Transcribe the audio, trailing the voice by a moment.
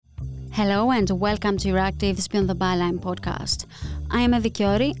Hello and welcome to Euractiv's Beyond the Byline podcast. I am Evi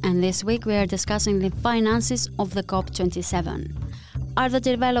Chiori and this week we are discussing the finances of the COP27. Are the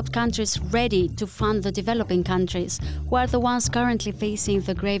developed countries ready to fund the developing countries who are the ones currently facing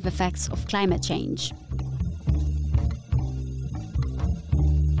the grave effects of climate change?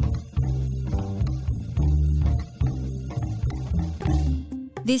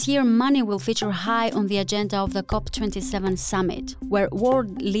 This year, money will feature high on the agenda of the COP27 summit, where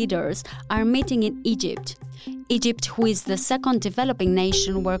world leaders are meeting in Egypt. Egypt, who is the second developing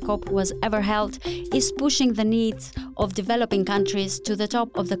nation where COP was ever held, is pushing the needs of developing countries to the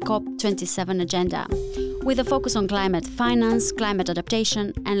top of the COP27 agenda, with a focus on climate finance, climate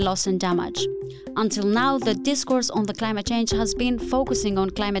adaptation, and loss and damage. Until now, the discourse on the climate change has been focusing on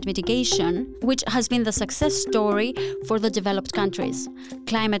climate mitigation, which has been the success story for the developed countries.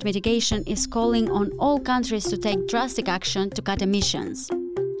 Climate mitigation is calling on all countries to take drastic action to cut emissions.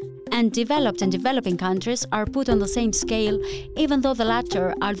 And developed and developing countries are put on the same scale, even though the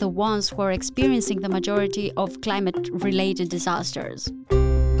latter are the ones who are experiencing the majority of climate-related disasters.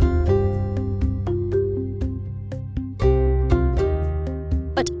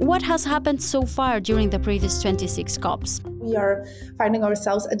 But what has happened so far during the previous 26 COPs? We are finding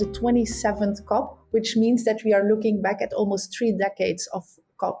ourselves at the 27th COP, which means that we are looking back at almost 3 decades of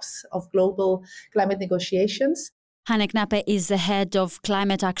COPs, of global climate negotiations. Hanne Knappe is the head of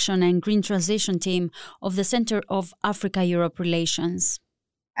Climate Action and Green Transition team of the Center of Africa-Europe Relations.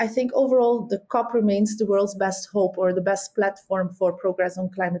 I think overall the COP remains the world's best hope or the best platform for progress on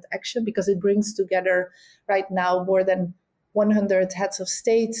climate action because it brings together right now more than 100 heads of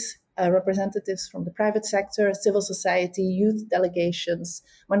states, representatives from the private sector, civil society, youth delegations,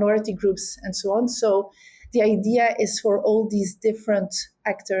 minority groups, and so on. So the idea is for all these different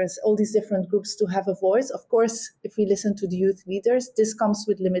actors, all these different groups to have a voice. Of course, if we listen to the youth leaders, this comes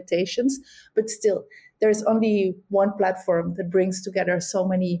with limitations, but still, there's only one platform that brings together so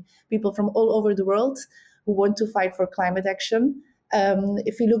many people from all over the world who want to fight for climate action.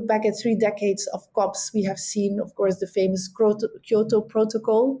 If we look back at 3 decades of COPs, we have seen, of course, the famous Kyoto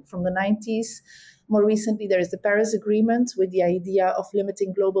Protocol from the 90s. More recently, there is the Paris Agreement with the idea of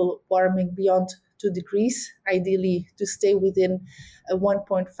limiting global warming beyond 2 degrees, ideally to stay within a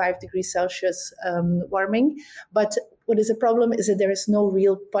 1.5 degrees Celsius warming. But what is a problem is that there is no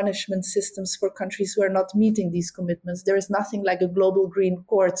real punishment systems for countries who are not meeting these commitments. There is nothing like a global green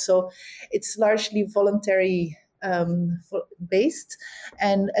court. So it's largely voluntary based.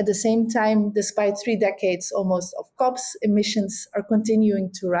 And at the same time, despite 3 decades almost of COPs, emissions are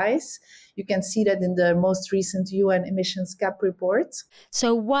continuing to rise. You can see that in the most recent UN emissions gap report.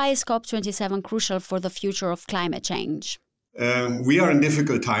 So why is COP27 crucial for the future of climate change? We are in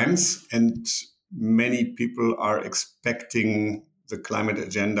difficult times and many people are expecting the climate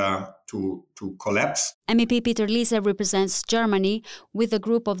agenda to collapse. MEP Peter Liese represents Germany with a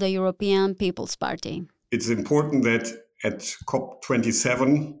group of the European People's Party. It's important that at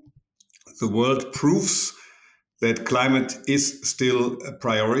COP27, the world proves that climate is still a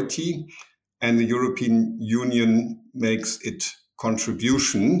priority and the European Union makes its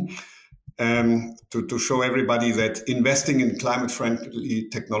contribution to show everybody that investing in climate-friendly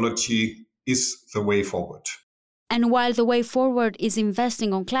technology is the way forward. And while the way forward is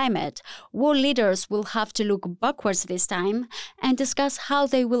investing on climate, world leaders will have to look backwards this time and discuss how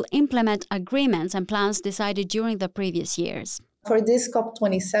they will implement agreements and plans decided during the previous years. For this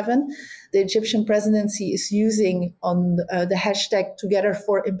COP27, the Egyptian presidency is using on the hashtag Together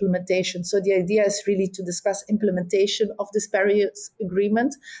for Implementation. So the idea is really to discuss implementation of this Paris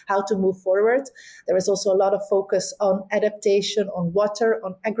Agreement, how to move forward. There is also a lot of focus on adaptation, on water,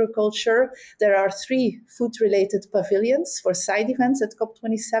 on agriculture. There are 3 food-related pavilions for side events at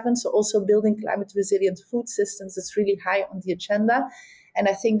COP27. So also building climate-resilient food systems is really high on the agenda. And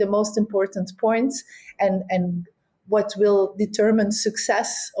I think the most important points and what will determine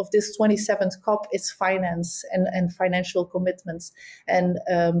success of this 27th COP is finance and financial commitments. And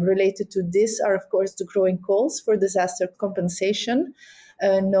related to this are, of course, the growing calls for disaster compensation,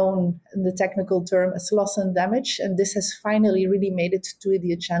 known in the technical term as loss and damage. And this has finally really made it to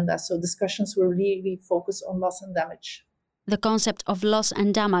the agenda. So discussions will really focus on loss and damage. The concept of loss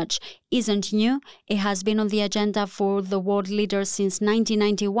and damage isn't new. It has been on the agenda for the world leaders since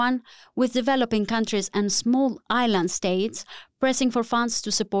 1991, with developing countries and small island states pressing for funds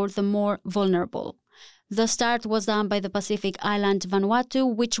to support the more vulnerable. The start was done by the Pacific island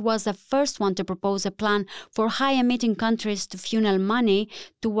Vanuatu, which was the first one to propose a plan for high-emitting countries to funnel money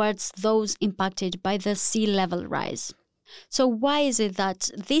towards those impacted by the sea level rise. So why is it that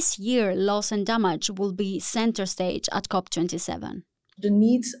this year loss and damage will be center stage at COP27? the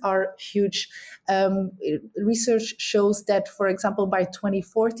needs are huge. Research shows that, for example, by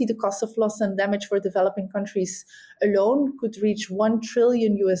 2040, the cost of loss and damage for developing countries alone could reach $1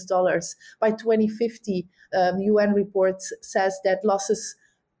 trillion. By 2050, the UN report says that losses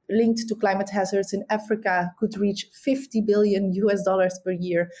linked to climate hazards in Africa could reach $50 billion per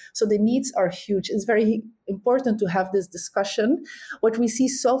year. So the needs are huge. It's very important to have this discussion. What we see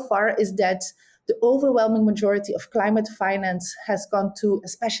so far is that the overwhelming majority of climate finance has gone to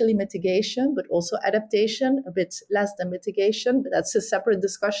especially mitigation, but also adaptation, a bit less than mitigation, but that's a separate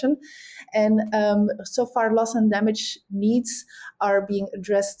discussion. And so far, loss and damage needs are being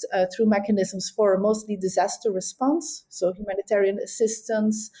addressed through mechanisms for mostly disaster response, so humanitarian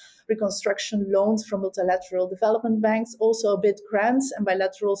assistance, reconstruction loans from multilateral development banks, also a bit grants and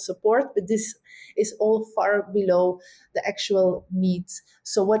bilateral support, but this is all far below the actual needs.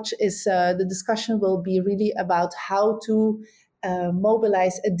 So what is the discussion will be really about how to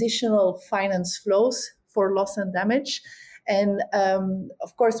mobilize additional finance flows for loss and damage. And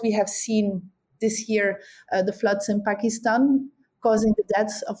of course, we have seen this year the floods in Pakistan causing the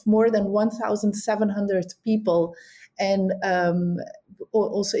deaths of more than 1,700 people. And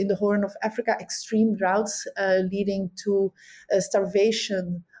also in the Horn of Africa, extreme droughts leading to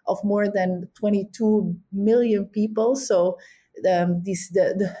starvation of more than 22 million people. So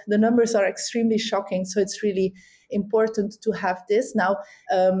the numbers are extremely shocking. So it's really important to have this. Now,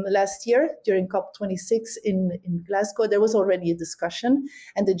 last year, during COP26 in Glasgow, there was already a discussion,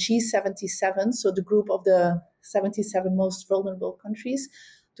 and the G77, so the group of the 77 most vulnerable countries,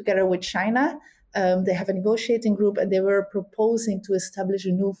 together with China, they have a negotiating group, and they were proposing to establish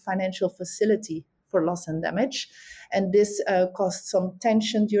a new financial facility for loss and damage. And this caused some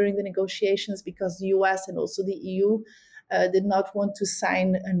tension during the negotiations because the US and also the EU did not want to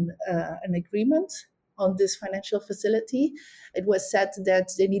sign an agreement on this financial facility. It was said that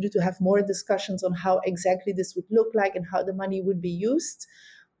they needed to have more discussions on how exactly this would look like and how the money would be used.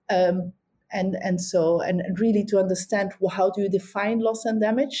 And really to understand how do you define loss and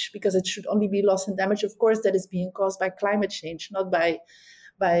damage, because it should only be loss and damage, of course, that is being caused by climate change, not by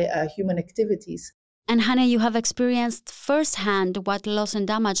human activities. And Hannah, you have experienced firsthand what loss and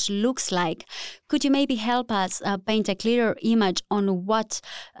damage looks like. Could you maybe help us paint a clearer image on what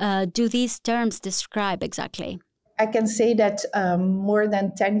do these terms describe exactly? I can say that more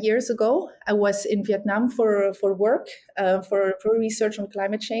than 10 years ago, I was in Vietnam for work, for research on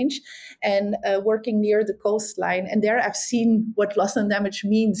climate change, and working near the coastline. And there I've seen what loss and damage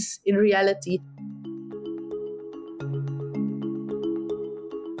means in reality.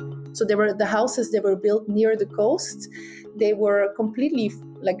 So the houses that were built near the coast, they were completely,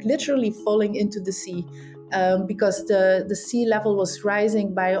 literally falling into the sea because the sea level was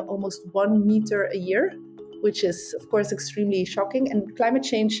rising by almost 1 meter a year, which is, of course, extremely shocking. And climate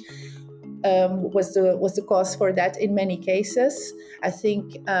change was the cause for that in many cases. I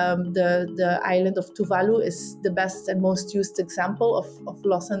think the island of Tuvalu is the best and most used example of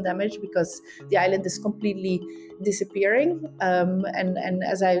loss and damage because the island is completely disappearing. And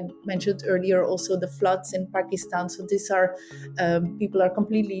as I mentioned earlier, also the floods in Pakistan. So these are people are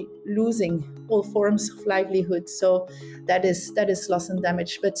completely losing all forms of livelihood. So that is loss and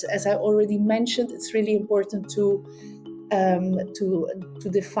damage. But as I already mentioned, it's really important to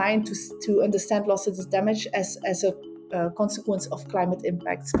define, to understand loss and damage as a consequence of climate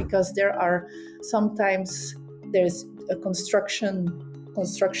impacts, because sometimes there's a construction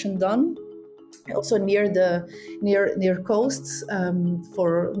done also near coasts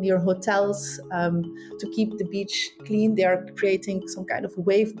for near hotels to keep the beach clean. They are creating some kind of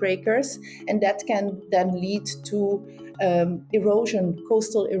wave breakers, and that can then lead to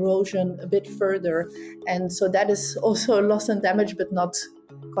coastal erosion a bit further. And so that is also a loss and damage, but not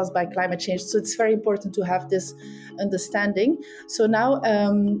caused by climate change. So it's very important to have this understanding. So now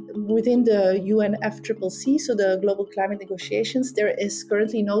within the UNFCCC, so the Global Climate Negotiations, there is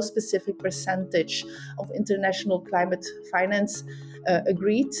currently no specific percentage of international climate finance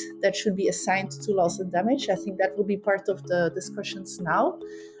agreed that should be assigned to loss and damage. I think that will be part of the discussions now.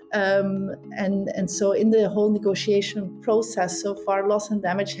 And so in the whole negotiation process so far, loss and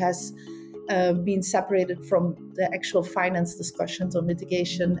damage has been separated from the actual finance discussions on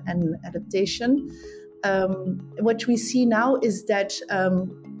mitigation and adaptation. What we see now is that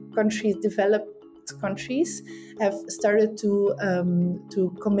developed countries have started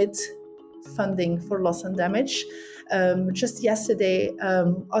to commit funding for loss and damage. Just yesterday,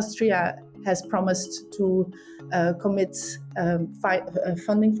 Austria has promised to commit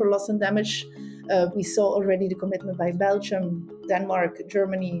funding for loss and damage. We saw already the commitment by Belgium, Denmark,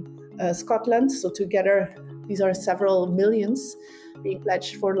 Germany, Scotland. So together, these are several millions. being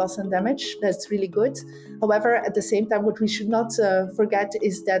pledged for loss and damage. That's really good. However, at the same time, what we should not forget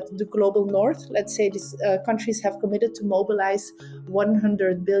is that the global north, let's say these countries have committed to mobilize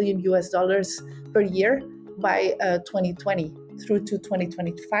 $100 billion per year by 2020 through to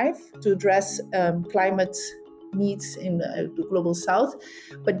 2025 to address climate needs in the global south.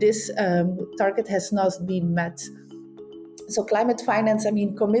 But this target has not been met. So climate finance,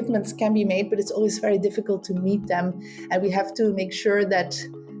 commitments can be made, but it's always very difficult to meet them. And we have to make sure that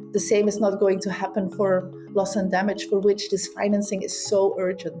the same is not going to happen for loss and damage, for which this financing is so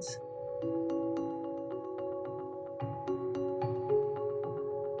urgent.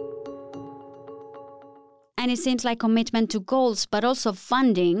 And it seems like commitment to goals, but also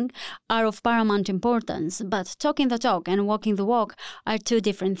funding, are of paramount importance. But talking the talk and walking the walk are two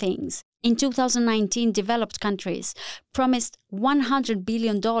different things. In 2019, developed countries promised $100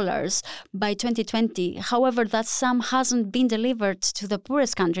 billion by 2020. However, that sum hasn't been delivered to the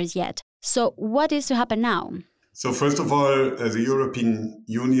poorest countries yet. So what is to happen now? So first of all, the European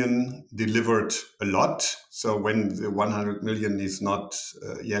Union delivered a lot. So when the 100 million is not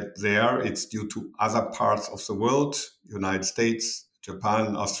yet there, it's due to other parts of the world, United States,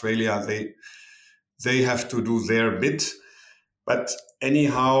 Japan, Australia. They have to do their bit. But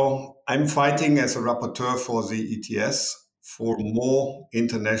anyhow, I'm fighting as a rapporteur for the ETS for more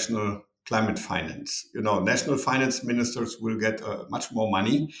international climate finance. National finance ministers will get much more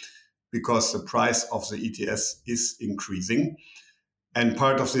money because the price of the ETS is increasing. And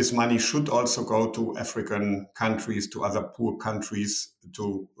part of this money should also go to African countries, to other poor countries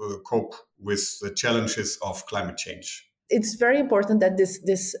to cope with the challenges of climate change. It's very important that this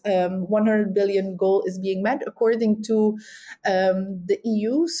 100 billion goal is being met according to the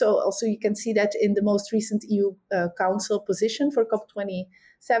EU. So also you can see that in the most recent EU Council position for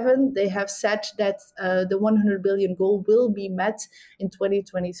COP27, they have said that the 100 billion goal will be met in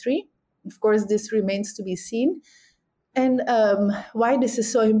 2023. Of course, this remains to be seen. And why this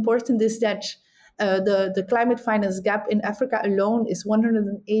is so important is that the climate finance gap in Africa alone is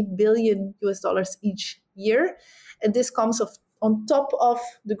 $108 billion each year. And this comes on top of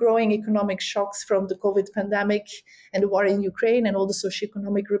the growing economic shocks from the COVID pandemic and the war in Ukraine and all the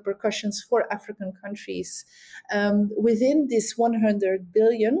socioeconomic repercussions for African countries. Within this 100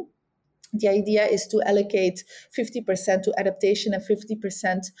 billion, the idea is to allocate 50% to adaptation and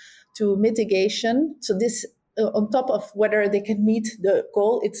 50% to mitigation. So this on top of whether they can meet the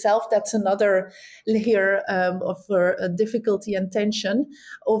goal itself, that's another layer of difficulty and tension.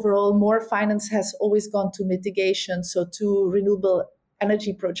 Overall, more finance has always gone to mitigation, so to renewable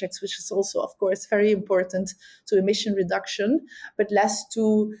energy projects, which is also, of course, very important to emission reduction, but less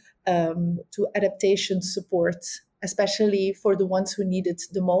to adaptation support, especially for the ones who need it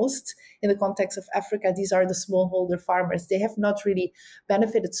the most. In the context of Africa, these are the smallholder farmers. They have not really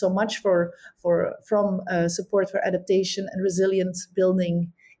benefited so much from support for adaptation and resilience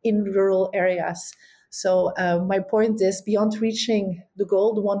building in rural areas. So my point is, beyond reaching the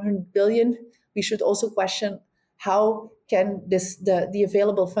goal, the 100 billion, we should also question how can the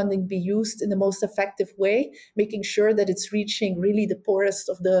available funding be used in the most effective way, making sure that it's reaching really the poorest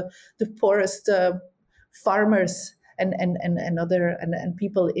of the poorest farmers and other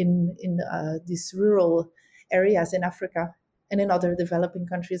people in these rural areas in Africa and in other developing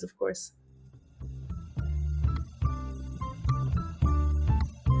countries, of course.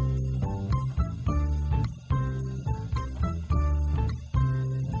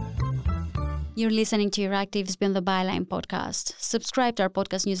 You're listening to Euractiv's Beyond the Byline podcast. Subscribe to our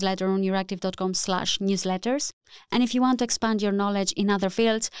podcast newsletter on euractiv.com/newsletters. And if you want to expand your knowledge in other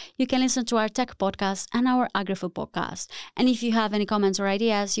fields, you can listen to our tech podcast and our agri-food podcast. And if you have any comments or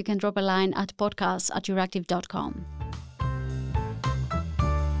ideas, you can drop a line at podcasts@euractiv.com.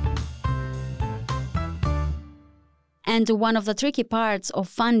 And one of the tricky parts of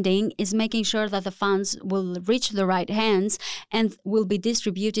funding is making sure that the funds will reach the right hands and will be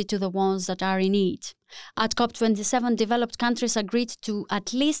distributed to the ones that are in need. At COP27, developed countries agreed to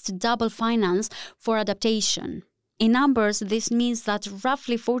at least double finance for adaptation. In numbers, this means that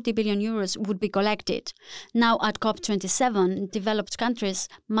roughly 40 billion euros would be collected. Now at COP27, developed countries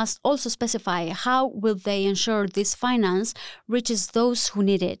must also specify how will they ensure this finance reaches those who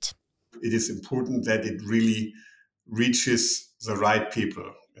need it. It is important that it really reaches the right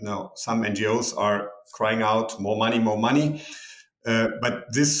people. Some NGOs are crying out more money, but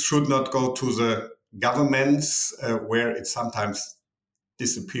this should not go to the governments where it sometimes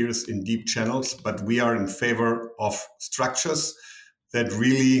disappears in deep channels, but we are in favor of structures that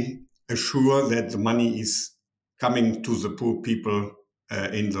really assure that the money is coming to the poor people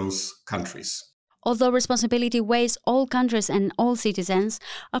in those countries. Although responsibility weighs all countries and all citizens,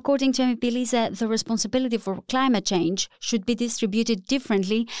 according to MEP Lise, the responsibility for climate change should be distributed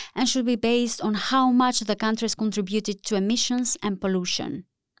differently and should be based on how much the countries contributed to emissions and pollution.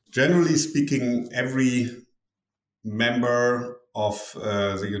 Generally speaking, every member of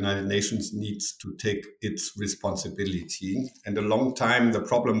the United Nations needs to take its responsibility. And a long time, the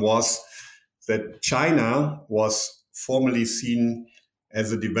problem was that China was formally seen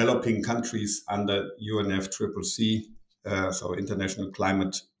as the developing countries under UNFCCC, so international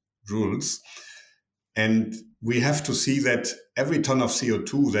climate rules. And we have to see that every ton of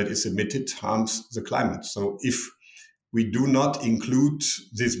CO2 that is emitted harms the climate. So if we do not include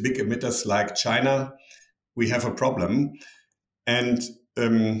these big emitters like China, we have a problem. And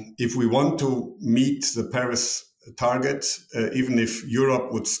if we want to meet the Paris target, even if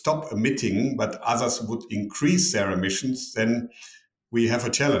Europe would stop emitting, but others would increase their emissions, then we have a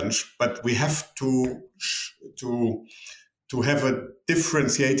challenge. But we have to have a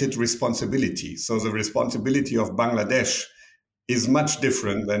differentiated responsibility. So the responsibility of Bangladesh is much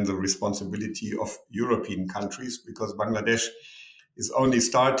different than the responsibility of European countries, because Bangladesh is only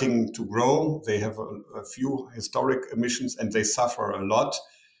starting to grow. They have a few historic emissions and they suffer a lot.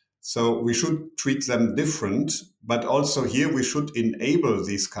 So we should treat them different, but also here we should enable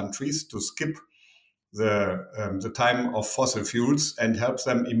these countries to skip the time of fossil fuels and help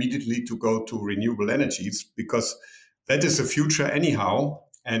them immediately to go to renewable energies, because that is the future anyhow.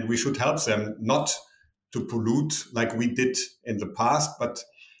 And we should help them not to pollute like we did in the past, but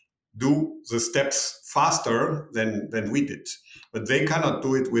do the steps faster than we did. But they cannot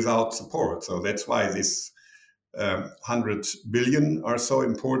do it without support. So that's why this 100 billion are so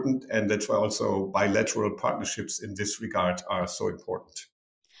important. And that's why also bilateral partnerships in this regard are so important.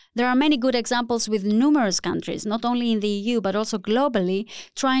 There are many good examples with numerous countries, not only in the EU, but also globally,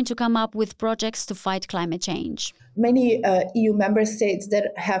 trying to come up with projects to fight climate change. Many EU member states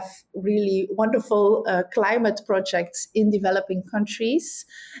that have really wonderful climate projects in developing countries.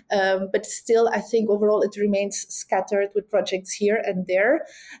 But still, I think overall it remains scattered with projects here and there.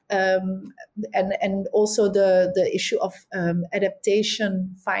 And also the issue of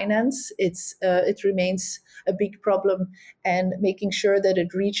adaptation finance, it remains a big problem, and making sure that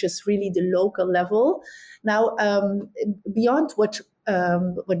it reaches really the local level. Now, beyond what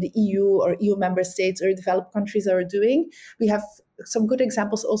the EU or EU member states or developed countries are doing, we have some good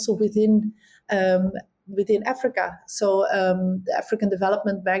examples also within Africa. So the African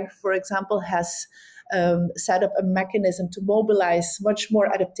Development Bank, for example, has set up a mechanism to mobilize much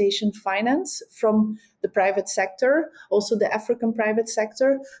more adaptation finance from the private sector, also the African private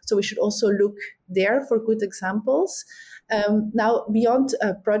sector. So we should also look there for good examples. Now, beyond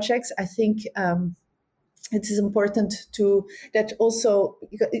projects, I think it is important that also,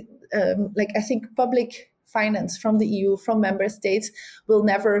 I think public finance from the EU, from member states, will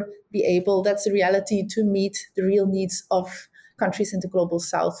never be able, that's the reality, to meet the real needs of countries in the global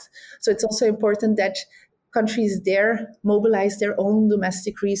south. So it's also important that countries there mobilize their own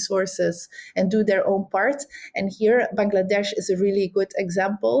domestic resources and do their own part. And here, Bangladesh is a really good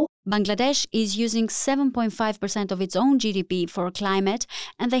example. Bangladesh is using 7.5% of its own GDP for climate,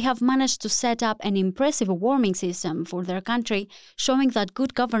 and they have managed to set up an impressive warming system for their country, showing that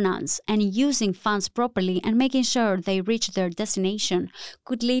good governance and using funds properly and making sure they reach their destination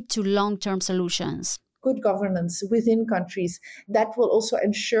could lead to long-term solutions. Good governance within countries that will also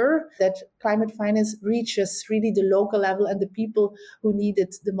ensure that climate finance reaches really the local level and the people who need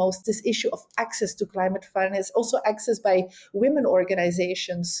it the most. This issue of access to climate finance, also access by women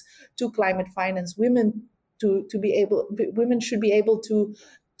organizations to climate finance, women should be able to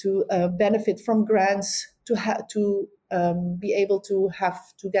benefit from grants, to be able to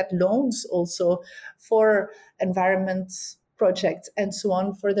get loans also for environment projects and so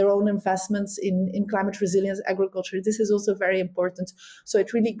on, for their own investments in climate resilience agriculture. This is also very important. So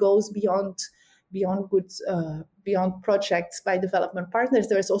it really goes beyond projects by development partners.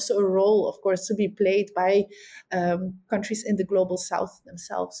 There is also a role, of course, to be played by countries in the global south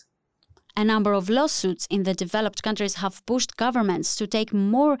themselves. A number of lawsuits in the developed countries have pushed governments to take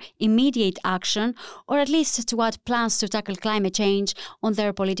more immediate action, or at least to add plans to tackle climate change on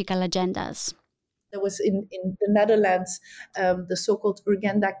their political agendas. There was in the Netherlands the so-called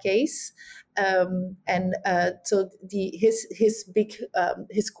Urgenda case, So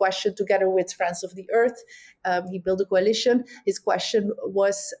his question, together with Friends of the Earth, he built a coalition. His question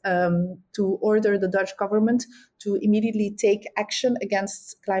was to order the Dutch government to immediately take action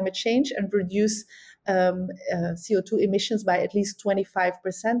against climate change and reduce CO2 emissions by at least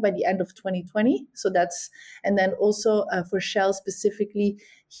 25% by the end of 2020. And then also for Shell specifically,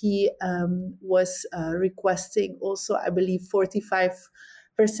 he was requesting also, I believe, 45%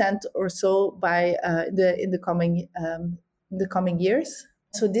 or so by in the coming years.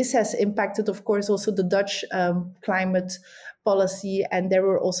 So this has impacted, of course, also the Dutch climate policy, and there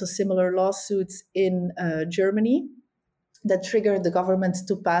were also similar lawsuits in Germany that triggered the government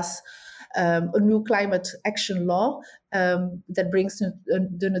to pass a new climate action law that brings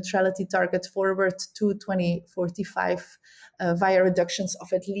the neutrality target forward to 2045 via reductions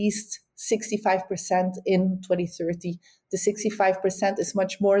of at least 65% in 2030. The 65% is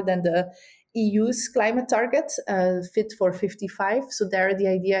much more than the EU's climate target, Fit for 55. So there the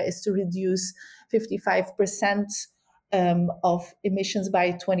idea is to reduce 55% of emissions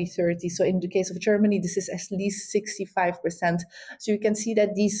by 2030. So in the case of Germany, this is at least 65%. So you can see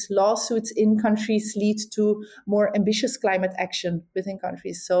that these lawsuits in countries lead to more ambitious climate action within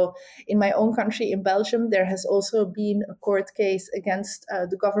countries. So in my own country, in Belgium, there has also been a court case against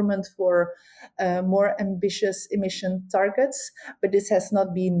the government for more ambitious emission targets, but this has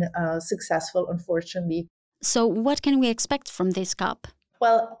not been successful, unfortunately. So what can we expect from this COP?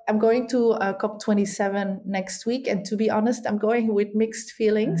 Well, I'm going to COP27 next week, and to be honest, I'm going with mixed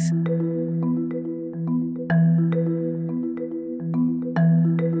feelings.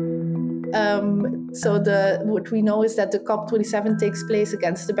 What we know is that the COP27 takes place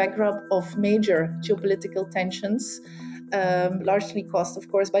against the backdrop of major geopolitical tensions, largely caused, of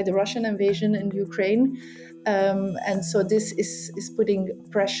course, by the Russian invasion in Ukraine. And so this is putting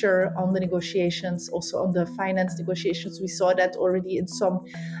pressure on the negotiations, also on the finance negotiations. We saw that already in some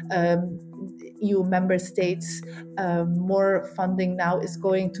EU member states. More funding now is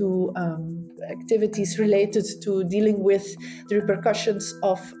going to activities related to dealing with the repercussions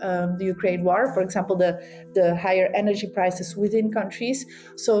of the Ukraine war, for example, the higher energy prices within countries.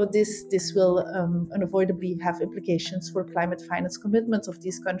 So this will unavoidably have implications for climate finance commitments of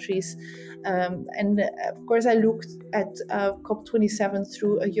these countries. And of course, I looked at COP27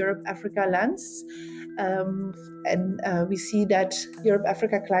 through a Europe-Africa lens. And we see that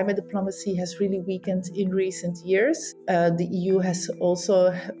Europe-Africa climate diplomacy has really weakened in recent years. The EU has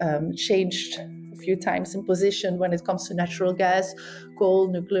also changed a few times in position when it comes to natural gas, coal,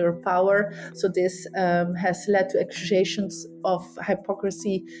 nuclear power. So this has led to accusations of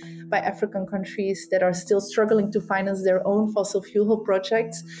hypocrisy by African countries that are still struggling to finance their own fossil fuel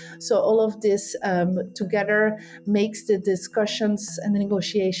projects. So all of this together makes the discussions and the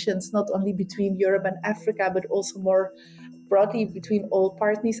negotiations not only between Europe and Africa, but also more broadly between all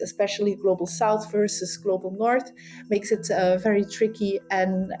parties, especially Global South versus Global North, makes it very tricky.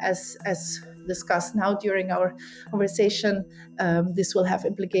 And as discussed now during our conversation, this will have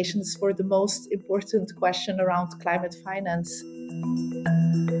implications for the most important question around climate finance.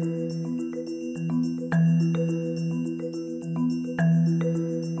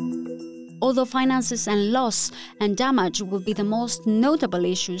 Although finances and loss and damage will be the most notable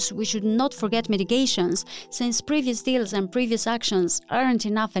issues, we should not forget mitigations, since previous deals and previous actions aren't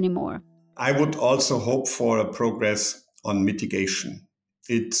enough anymore. I would also hope for a progress on mitigation.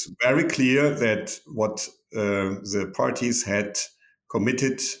 It's very clear that what the parties had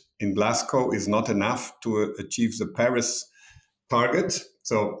committed in Glasgow is not enough to achieve the Paris target.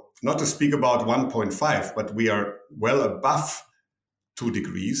 So not to speak about 1.5, but we are well above 2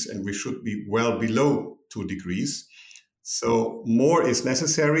 degrees, and we should be well below 2 degrees. So more is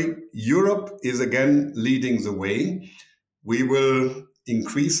necessary. Europe is again leading the way. We will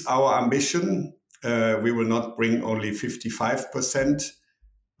increase our ambition. We will not bring only 55%,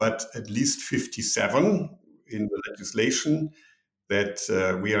 but at least 57% in the legislation that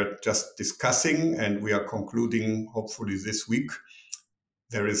we are just discussing, and we are concluding hopefully this week.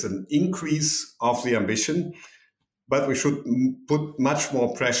 There is an increase of the ambition, but we should put much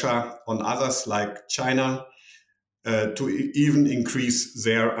more pressure on others like China to even increase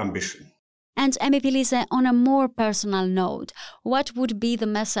their ambition. And MEP Lise, on a more personal note, what would be the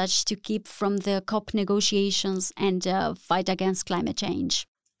message to keep from the COP negotiations and fight against climate change?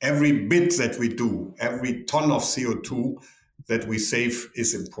 Every bit that we do, every ton of CO2 that we save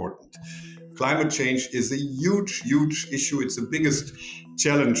is important. Climate change is a huge, huge issue. It's the biggest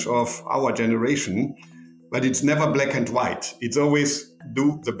challenge of our generation. But it's never black and white. It's always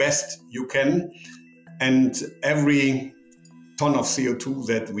do the best you can. And every ton of CO2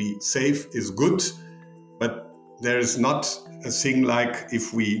 that we save is good, but there is not a thing like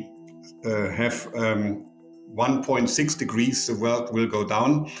if we have 1.6 degrees, the world will go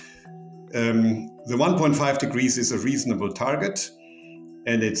down. The 1.5 degrees is a reasonable target,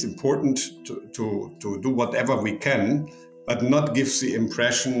 and it's important to do whatever we can, but not give the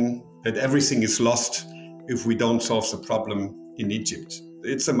impression that everything is lost if we don't solve the problem in Egypt.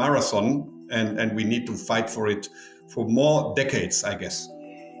 It's a marathon, and we need to fight for it for more decades, I guess.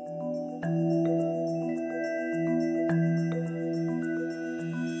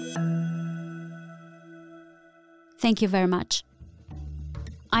 Thank you very much.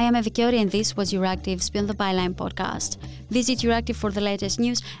 I am Eva Kiori, and this was Euractiv's Beyond the Byline podcast. Visit Euractiv for the latest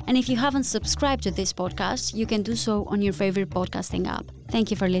news, and if you haven't subscribed to this podcast, you can do so on your favorite podcasting app. Thank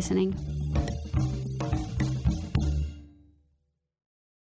you for listening.